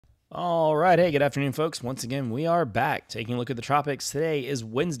All right. Hey, good afternoon, folks. Once again, we are back taking a look at the tropics. Today is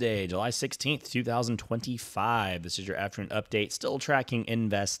Wednesday, July 16th, 2025. This is your afternoon update. Still tracking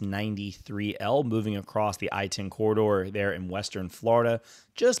Invest 93L, moving across the I-10 corridor there in western Florida.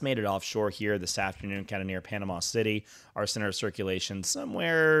 Just made it offshore here this afternoon, kind of near Panama City. Our center of circulation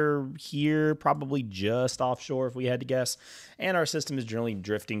somewhere here, probably just offshore if we had to guess. And our system is generally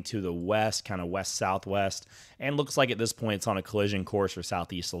drifting to the west, kind of west-southwest. And looks like at this point it's on a collision course for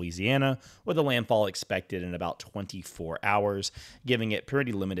southeast Louisiana with a landfall expected in about 24 hours, giving it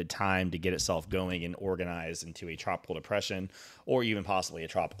pretty limited time to get itself going and organized into a tropical depression or even possibly a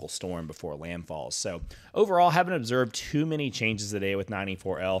tropical storm before landfalls. So overall, haven't observed too many changes today with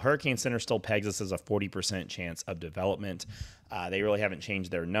 94L. Hurricane Center still pegs us as a 40% chance of development. They really haven't changed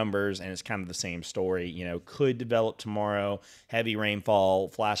their numbers, and it's kind of the same story. You know, could develop tomorrow. Heavy rainfall,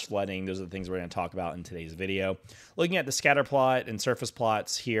 flash flooding. Those are the things we're going to talk about in today's video. Looking at the scatter plot and surface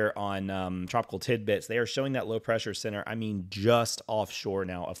plots here on Tropical Tidbits, they are showing that low pressure center, just offshore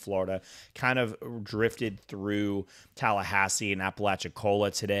now of Florida, kind of drifted through Tallahassee and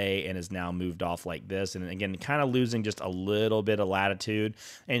Apalachicola today and has now moved off like this. And again, kind of losing just a little bit of latitude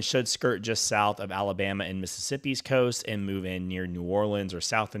and should skirt just south of Alabama and Mississippi's coast and move in near New Orleans or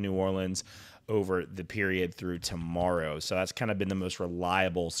south of New Orleans over the period through tomorrow. So that's kind of been the most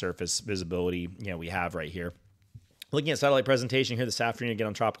reliable surface visibility, we have right here. Looking at satellite presentation here this afternoon, again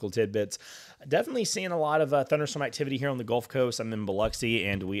on Tropical Tidbits, definitely seeing a lot of thunderstorm activity here on the Gulf Coast. I'm in Biloxi,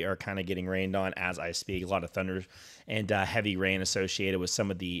 and we are kind of getting rained on as I speak. A lot of thunder and heavy rain associated with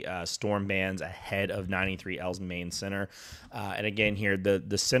some of the storm bands ahead of 93L's main center. And again here,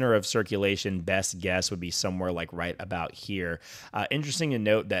 the center of circulation, best guess, would be somewhere like right about here. Interesting to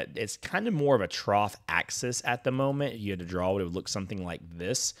note that it's kind of more of a trough axis at the moment. You had to draw it would look something like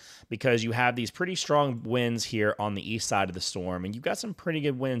this because you have these pretty strong winds here on the east side of the storm, and you've got some pretty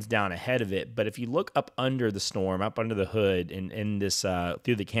good winds down ahead of it. But if you look up under the storm, up under the hood, in this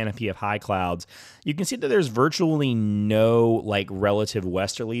through the canopy of high clouds, you can see that there's virtually no relative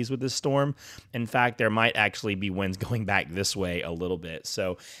westerlies with this storm. In fact, there might actually be winds going back this way a little bit.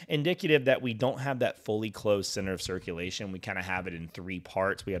 So indicative that we don't have that fully closed center of circulation. We kind of have it in three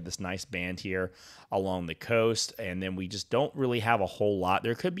parts. We have this nice band here along the coast, and then we just don't really have a whole lot.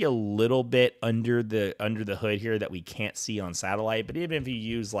 There could be a little bit under the hood here that we can't see on satellite, but even if you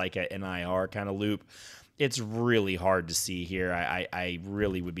use like an NIR kind of loop, it's really hard to see here. I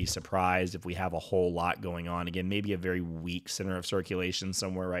really would be surprised if we have a whole lot going on. Again, maybe a very weak center of circulation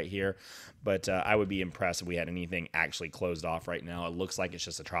somewhere right here, but I would be impressed if we had anything actually closed off right now. It looks like it's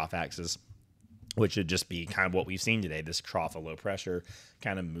just a trough axis, which would just be kind of what we've seen today, this trough of low pressure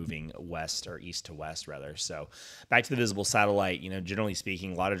kind of moving west or east to west rather. So back to the visible satellite, generally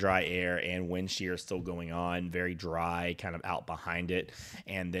speaking, a lot of dry air and wind shear still going on, very dry kind of out behind it.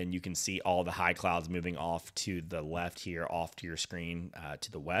 And then you can see all the high clouds moving off to the left here, off to your screen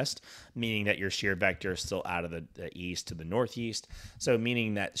to the west, meaning that your shear vector is still out of the east to the northeast. So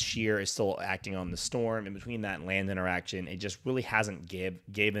meaning that shear is still acting on the storm. In between that and land interaction, it just really hasn't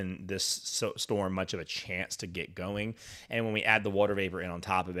given this storm much of a chance to get going. And when we add the water vapor in on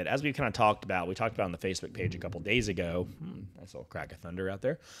top of it, as we've kind of talked about, we talked about on the Facebook page a couple days ago, nice little crack of thunder out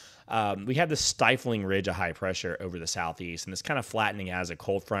there, we have this stifling ridge of high pressure over the southeast, and it's kind of flattening as a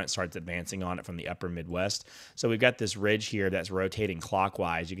cold front starts advancing on it from the upper Midwest. So we've got this ridge here that's rotating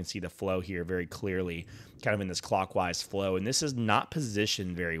clockwise. You can see the flow here very clearly, kind of in this clockwise flow, and this is not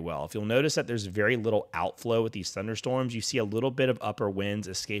positioned very well. If you'll notice that there's very little outflow with these thunderstorms, you see a little bit of upper winds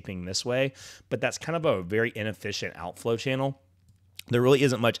escaping this way, but that's kind of a very inefficient outflow channel. There really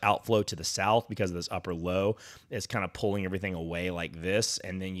isn't much outflow to the south because of this upper low. It's kind of pulling everything away like this.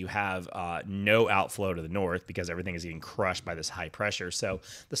 And then you have no outflow to the north because everything is getting crushed by this high pressure. So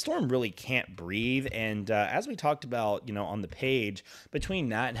the storm really can't breathe. And as we talked about, on the page, between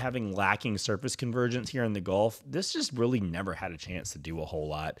that and having lacking surface convergence here in the Gulf, this just really never had a chance to do a whole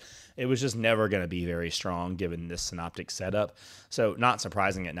lot. It was just never going to be very strong given this synoptic setup. So not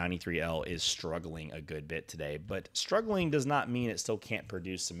surprising that 93L is struggling a good bit today. But struggling does not mean it still can't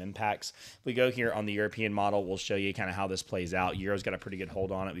produce some impacts. If we go here on the European model, we'll show you kind of how this plays out. Euro's got a pretty good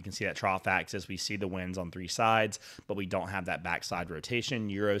hold on it. We can see that trough axis. We see the winds on three sides, but we don't have that backside rotation.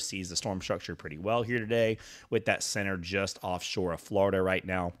 Euro sees the storm structure pretty well here today with that center just offshore of Florida right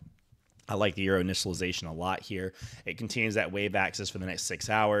now. I like the Euro initialization a lot here. It continues that wave axis for the next 6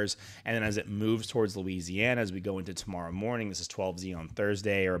 hours. And then as it moves towards Louisiana, as we go into tomorrow morning, this is 12Z on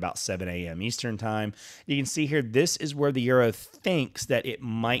Thursday or about 7 a.m. Eastern time. You can see here, this is where the Euro thinks that it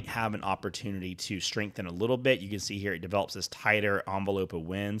might have an opportunity to strengthen a little bit. You can see here it develops this tighter envelope of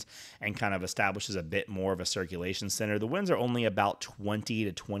winds and kind of establishes a bit more of a circulation center. The winds are only about 20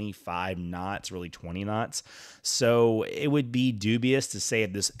 to 25 knots, really 20 knots. So it would be dubious to say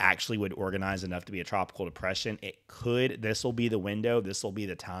if this actually would organized enough to be a tropical depression. It could. This will be the window. This will be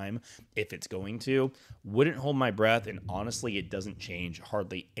the time if it's going to. Wouldn't hold my breath, and honestly, it doesn't change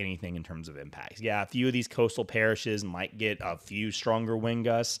hardly anything in terms of impacts. Yeah, a few of these coastal parishes might get a few stronger wind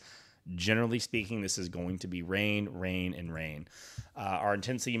gusts. Generally speaking, this is going to be rain, rain, and rain. Our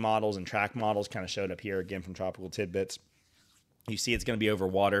intensity models and track models kind of showed up here again from Tropical Tidbits. You see it's going to be over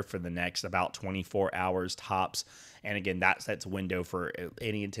water for the next about 24 hours tops. And again, that sets a window for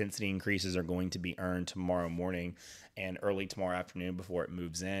any intensity increases are going to be earned tomorrow morning and early tomorrow afternoon before it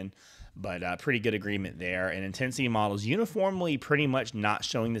moves in. But pretty good agreement there. And intensity models uniformly pretty much not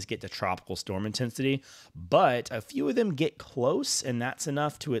showing this get to tropical storm intensity, but a few of them get close, and that's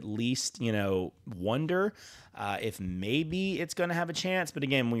enough to at least, wonder if maybe it's going to have a chance. But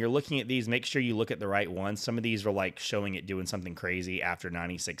again, when you're looking at these, make sure you look at the right ones. Some of these are like showing it doing something crazy after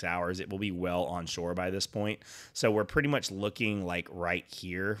 96 hours. It will be well onshore by this point. So we're pretty much looking like right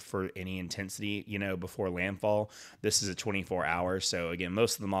here for any intensity, before landfall. This is a 24 hours. So again,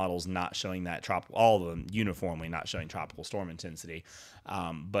 most of the models not showing that all of them uniformly not showing tropical storm intensity.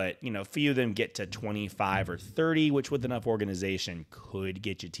 But a few of them get to 25 or 30, which with enough organization could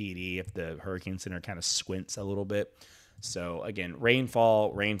get you TD if the Hurricane Center kind of squints a little bit. So again,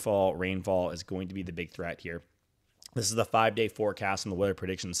 rainfall is going to be the big threat here. This is the 5-day forecast from the Weather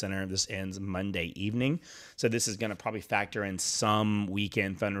Prediction Center. This ends Monday evening. So this is going to probably factor in some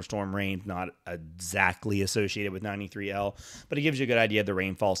weekend thunderstorm rain, not exactly associated with 93L, but it gives you a good idea of the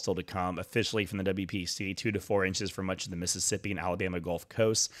rainfall still to come. Officially from the WPC, 2 to 4 inches for much of the Mississippi and Alabama Gulf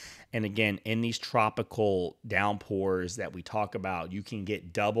Coast. And again, in these tropical downpours that we talk about, you can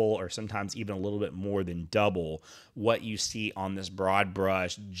get double or sometimes even a little bit more than double what you see on this broad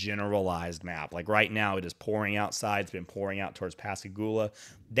brush generalized map. Like right now, it is pouring outside. It's been pouring out towards Pascagoula.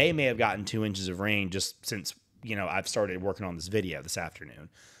 They may have gotten 2 inches of rain just since, I've started working on this video this afternoon.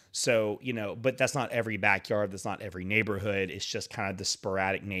 So, but that's not every backyard. That's not every neighborhood. It's just kind of the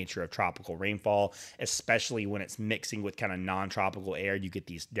sporadic nature of tropical rainfall, especially when it's mixing with kind of non-tropical air. You get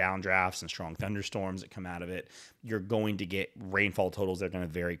these downdrafts and strong thunderstorms that come out of it. You're going to get rainfall totals that are going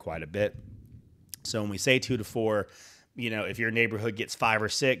to vary quite a bit. So when we say 2 to 4, if your neighborhood gets 5 or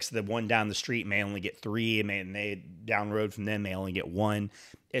 6, the one down the street may only get 3, and they down the road from them may only get 1.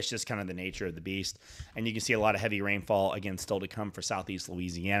 It's just kind of the nature of the beast. And you can see a lot of heavy rainfall, again, still to come for southeast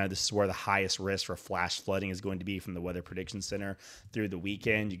Louisiana. This is where the highest risk for flash flooding is going to be from the Weather Prediction Center through the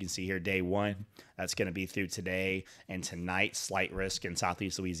weekend. You can see here day 1. That's going to be through today and tonight. Slight risk in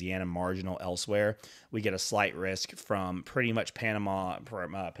southeast Louisiana, marginal elsewhere. We get a slight risk from pretty much Panama,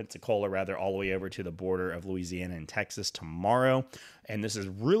 from Pensacola, rather, all the way over to the border of Louisiana and Texas tomorrow. And this is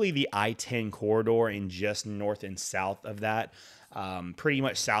really the I-10 corridor and just north and south of that. Pretty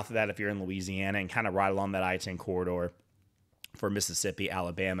much south of that if you're in Louisiana, and kind of right along that I-10 corridor for Mississippi,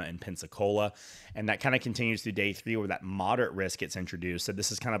 Alabama, and Pensacola. And that kind of continues through day 3 where that moderate risk gets introduced. So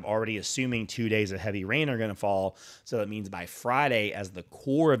this is kind of already assuming 2 days of heavy rain are going to fall. So that means by Friday, as the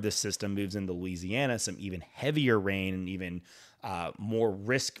core of the system moves into Louisiana, some even heavier rain and even more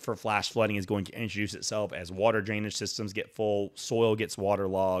risk for flash flooding is going to introduce itself as water drainage systems get full, soil gets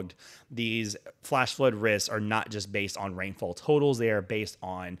waterlogged. These flash flood risks are not just based on rainfall totals. They are based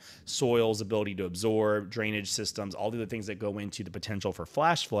on soil's ability to absorb, drainage systems, all the other things that go into the potential for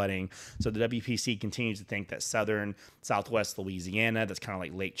flash flooding. So the WPC continues to think that southern, southwest Louisiana, that's kind of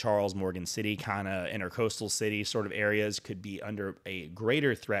like Lake Charles, Morgan City, kind of intercoastal city sort of areas, could be under a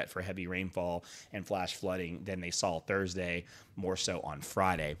greater threat for heavy rainfall and flash flooding than they saw Thursday, more so on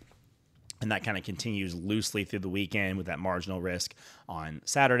Friday. And that kind of continues loosely through the weekend with that marginal risk on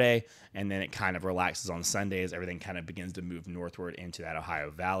Saturday. And then it kind of relaxes on Sunday as everything kind of begins to move northward into that Ohio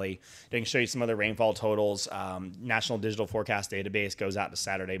Valley. I can show you some other rainfall totals. National Digital Forecast Database goes out to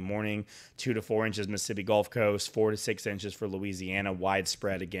Saturday morning, 2 to 4 inches Mississippi Gulf Coast, 4 to 6 inches for Louisiana.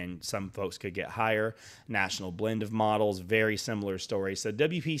 Widespread, again, some folks could get higher. National Blend of Models, very similar stories. So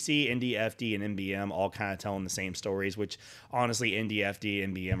WPC, NDFD, and NBM all kind of telling the same stories, which honestly NDFD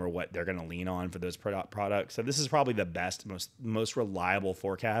and NBM are what they're going to lean on for those products. So this is probably the best, most reliable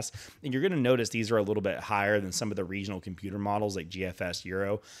forecast. And you're going to notice these are a little bit higher than some of the regional computer models like GFS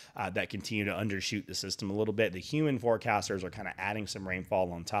Euro that continue to undershoot the system a little bit. The human forecasters are kind of adding some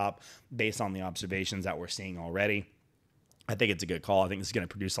rainfall on top based on the observations that we're seeing already. I think it's a good call. I think this is going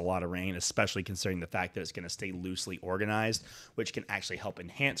to produce a lot of rain, especially considering the fact that it's going to stay loosely organized, which can actually help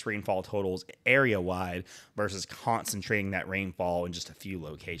enhance rainfall totals area-wide versus concentrating that rainfall in just a few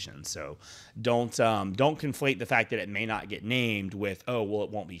locations. So don't conflate the fact that it may not get named with, oh, well,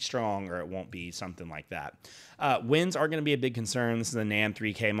 it won't be strong or it won't be something like that. Winds are going to be a big concern. This is a NAM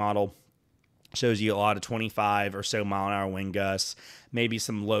 3K model. Shows you a lot of 25 or so mile an hour wind gusts, maybe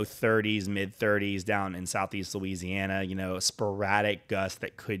some low 30s, mid 30s down in southeast Louisiana, you know, a sporadic gust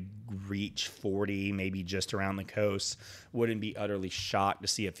that could reach 40, maybe just around the coast. Wouldn't be utterly shocked to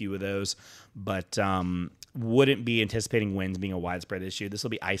see a few of those, but wouldn't be anticipating winds being a widespread issue. This will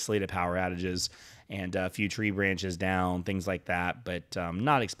be isolated power outages and a few tree branches down, things like that, but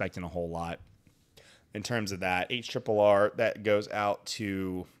not expecting a whole lot in terms of that. HRRR, that goes out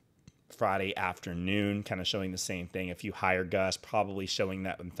to Friday afternoon, kind of showing the same thing. A few higher gusts, probably showing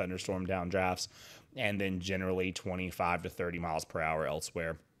that in thunderstorm downdrafts, and then generally 25 to 30 miles per hour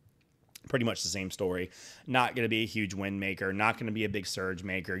elsewhere. Pretty much the same story. Not going to be a huge wind maker, not going to be a big surge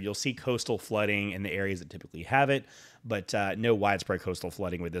maker. You'll see coastal flooding in the areas that typically have it, but no widespread coastal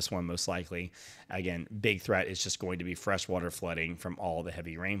flooding with this one, most likely. Again, big threat is just going to be freshwater flooding from all the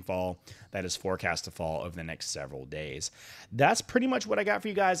heavy rainfall that is forecast to fall over the next several days. That's pretty much what I got for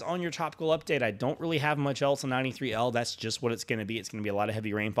you guys on your tropical update. I don't really have much else on 93L. That's just what it's going to be. It's going to be a lot of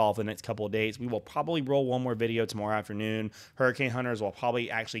heavy rainfall for the next couple of days. We will probably roll one more video tomorrow afternoon. Hurricane hunters will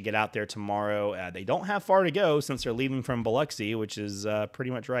probably actually get out there tomorrow. They don't have far to go since they're leaving from Biloxi, which is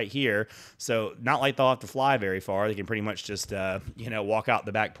pretty much right here. So not like they'll have to fly very far. They can pretty much just walk out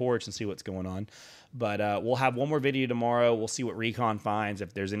the back porch and see what's going on. But we'll have one more video tomorrow. We'll see what Recon finds,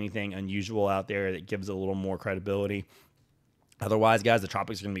 if there's anything unusual out there that gives it a little more credibility. Otherwise, guys, the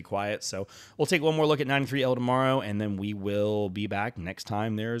tropics are going to be quiet. So we'll take one more look at 93L tomorrow, and then we will be back next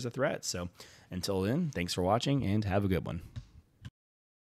time there's a threat. So until then, thanks for watching and have a good one.